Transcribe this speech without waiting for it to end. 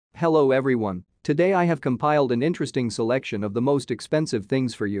Hello everyone, today I have compiled an interesting selection of the most expensive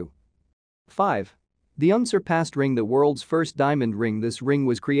things for you. 5. The unsurpassed ring, the world's first diamond ring. This ring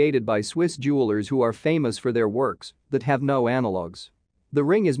was created by Swiss jewelers who are famous for their works that have no analogues. The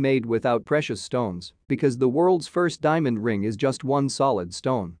ring is made without precious stones because the world's first diamond ring is just one solid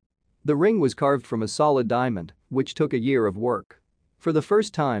stone. The ring was carved from a solid diamond, which took a year of work. For the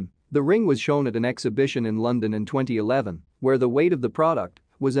first time, the ring was shown at an exhibition in London in 2011, where the weight of the product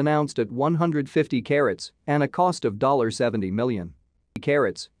was announced at 150 carats and a cost of $70 million.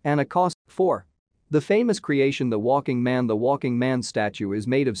 Carats and a cost. 4. The famous creation, the Walking Man. The Walking Man statue is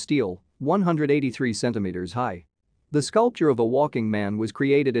made of steel, 183 centimeters high. The sculpture of a walking man was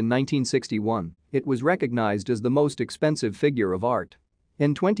created in 1961. It was recognized as the most expensive figure of art.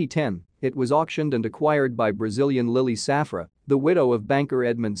 In 2010, it was auctioned and acquired by Brazilian Lily Safra, the widow of banker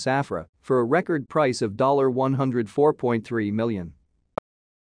Edmund Safra, for a record price of $104.3 million.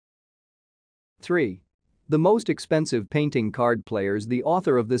 3. The most expensive painting, card players. The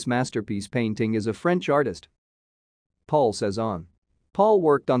author of this masterpiece painting is a French artist, Paul Cézanne. Paul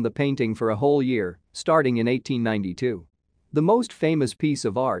worked on the painting for a whole year, starting in 1892. The most famous piece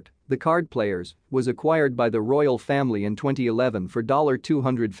of art, the card players, was acquired by the royal family in 2011 for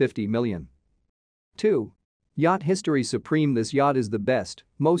 $250 million. 2. Yacht history supreme. This yacht is the best,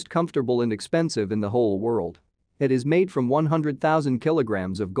 most comfortable and expensive in the whole world. It is made from 100,000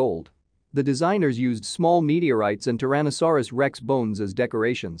 kilograms of gold. The designers used small meteorites and Tyrannosaurus rex bones as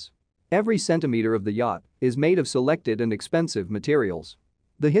decorations. Every centimeter of the yacht is made of selected and expensive materials.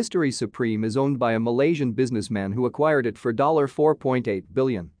 The History Supreme is owned by a Malaysian businessman who acquired it for $4.8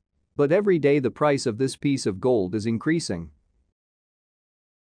 billion. But every day the price of this piece of gold is increasing.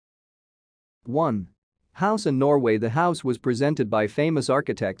 1. House in Norway. The house was presented by famous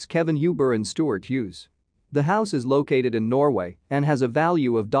architects Kevin Huber and Stuart Hughes. The house is located in Norway and has a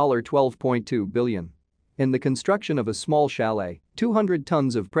value of $12.2 billion. In the construction of a small chalet, 200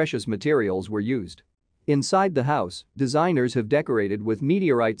 tons of precious materials were used. Inside the house, designers have decorated with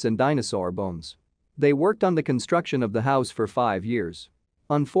meteorites and dinosaur bones. They worked on the construction of the house for 5 years.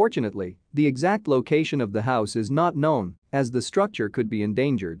 Unfortunately, the exact location of the house is not known, as the structure could be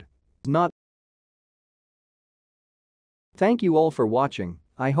endangered. Thank you all for watching.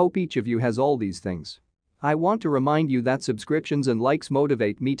 I hope each of you has all these things. I want to remind you that subscriptions and likes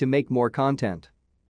motivate me to make more content.